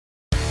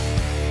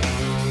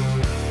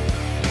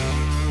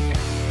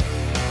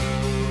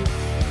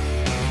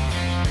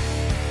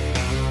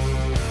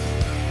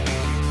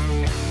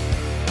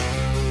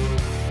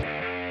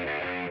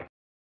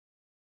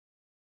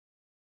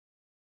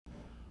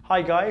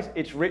Hi guys,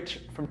 it's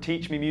Rich from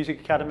Teach Me Music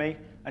Academy,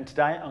 and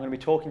today I'm going to be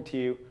talking to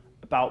you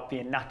about the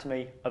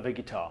anatomy of a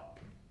guitar.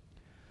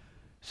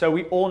 So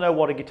we all know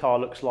what a guitar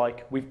looks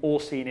like, we've all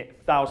seen it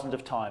thousands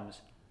of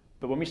times,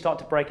 but when we start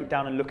to break it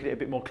down and look at it a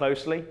bit more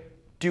closely,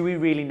 do we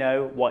really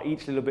know what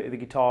each little bit of the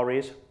guitar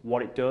is,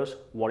 what it does,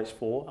 what it's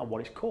for, and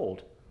what it's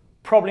called?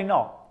 Probably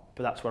not,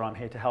 but that's where I'm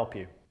here to help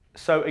you.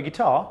 So a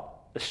guitar,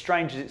 as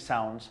strange as it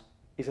sounds,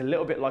 is a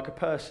little bit like a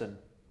person.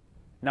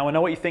 Now I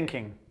know what you're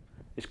thinking.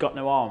 It's got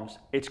no arms,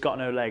 it's got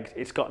no legs,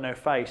 it's got no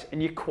face,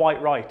 and you're quite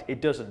right,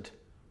 it doesn't.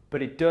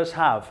 But it does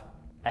have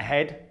a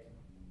head,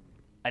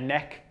 a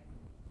neck,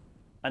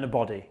 and a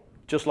body,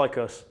 just like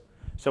us.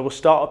 So we'll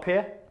start up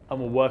here and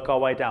we'll work our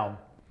way down.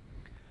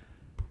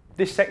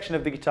 This section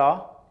of the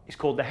guitar is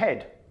called the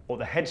head, or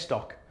the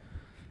headstock.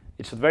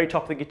 It's at the very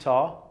top of the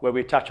guitar where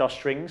we attach our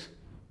strings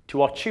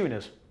to our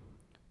tuners.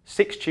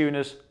 6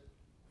 tuners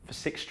for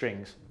 6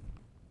 strings.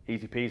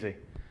 Easy peasy.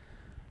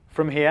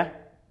 From here,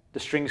 the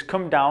strings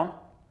come down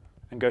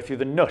and go through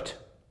the nut,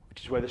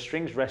 which is where the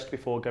strings rest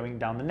before going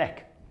down the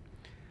neck.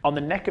 On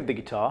the neck of the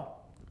guitar,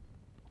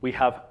 we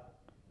have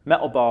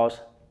metal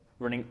bars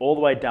running all the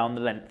way down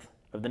the length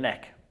of the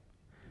neck.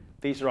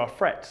 These are our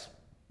frets,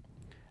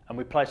 and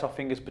we place our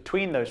fingers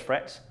between those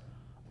frets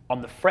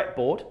on the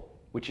fretboard,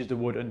 which is the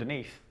wood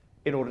underneath,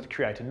 in order to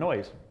create a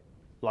noise,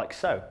 like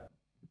so.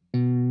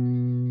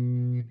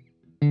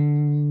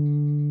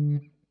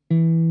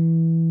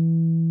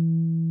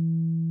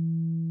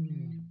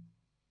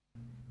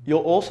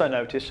 You'll also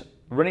notice,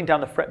 running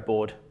down the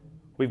fretboard,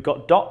 we've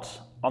got dots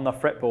on the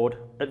fretboard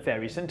at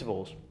various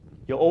intervals.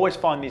 You'll always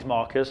find these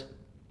markers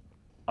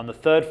on the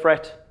 3rd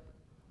fret,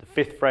 the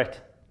 5th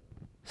fret,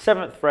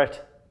 7th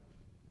fret,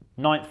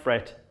 9th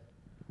fret,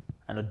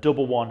 and a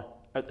double one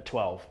at the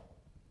 12th.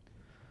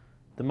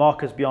 The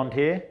markers beyond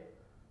here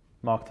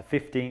mark the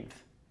 15th,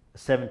 the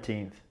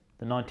 17th,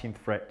 the 19th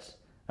frets,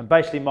 and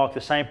basically mark the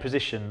same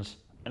positions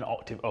an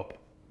octave up.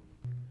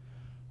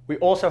 We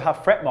also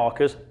have fret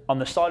markers on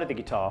the side of the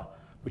guitar,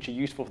 which are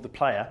useful for the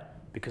player,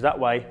 because that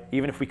way,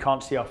 even if we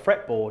can't see our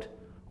fretboard,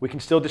 we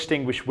can still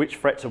distinguish which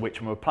frets are which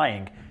when we're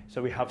playing,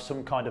 so we have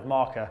some kind of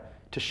marker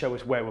to show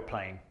us where we're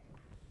playing.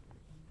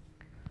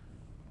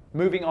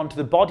 Moving on to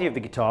the body of the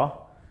guitar,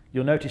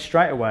 you'll notice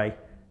straight away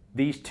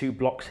these 2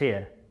 blocks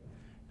here.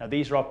 Now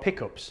these are our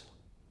pickups.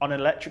 On an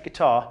electric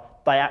guitar,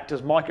 they act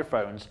as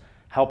microphones,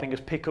 helping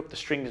us pick up the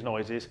strings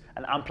noises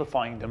and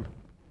amplifying them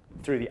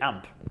through the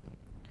amp.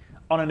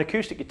 On an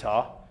acoustic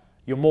guitar,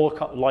 you're more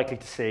likely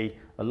to see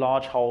a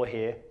large hole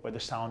here where the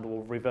sound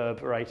will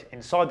reverberate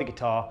inside the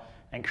guitar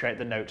and create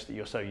the notes that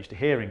you're so used to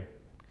hearing.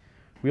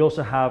 We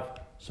also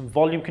have some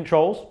volume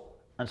controls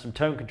and some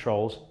tone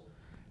controls,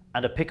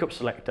 and a pickup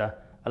selector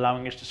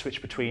allowing us to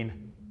switch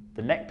between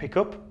the neck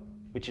pickup,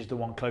 which is the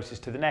one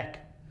closest to the neck,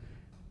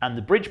 and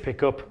the bridge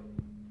pickup,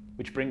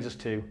 which brings us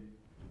to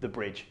the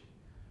bridge.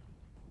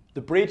 The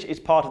bridge is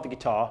part of the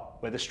guitar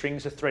where the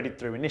strings are threaded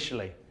through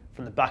initially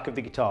from the back of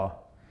the guitar.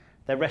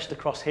 They rest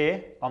across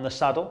here on the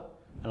saddle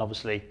and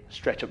obviously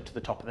stretch up to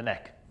the top of the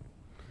neck.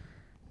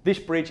 This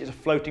bridge is a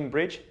floating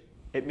bridge.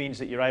 It means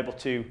that you're able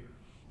to,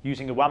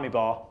 using a whammy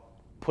bar,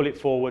 pull it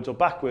forwards or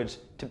backwards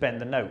to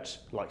bend the notes,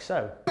 like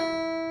so.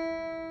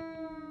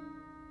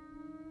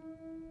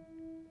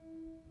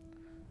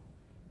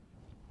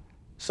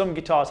 Some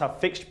guitars have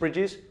fixed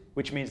bridges,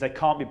 which means they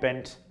can't be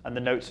bent and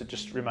the notes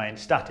just remain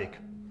static,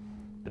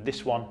 but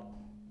this one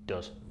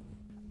does.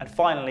 And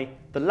finally,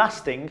 the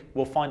last thing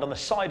we'll find on the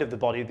side of the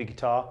body of the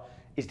guitar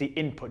is the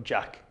input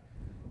jack.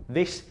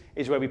 This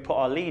is where we put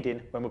our lead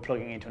in when we're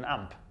plugging into an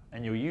amp,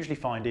 and you'll usually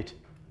find it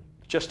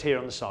just here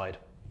on the side.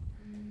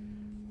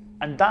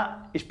 And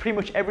that is pretty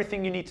much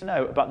everything you need to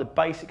know about the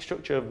basic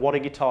structure of what a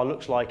guitar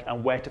looks like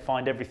and where to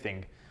find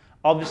everything.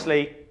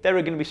 Obviously, there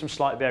are going to be some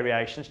slight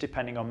variations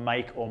depending on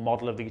make or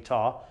model of the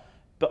guitar,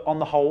 but on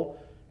the whole,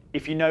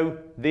 if you know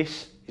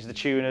this is the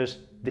tuners,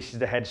 this is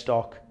the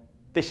headstock,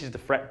 this is the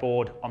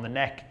fretboard on the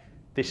neck,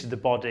 this is the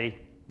body,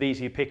 these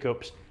are your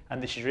pickups,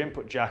 and this is your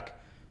input jack,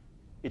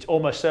 it's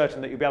almost certain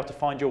that you'll be able to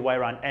find your way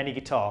around any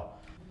guitar.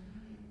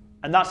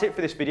 And that's it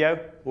for this video.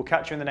 We'll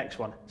catch you in the next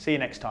one. See you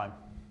next time.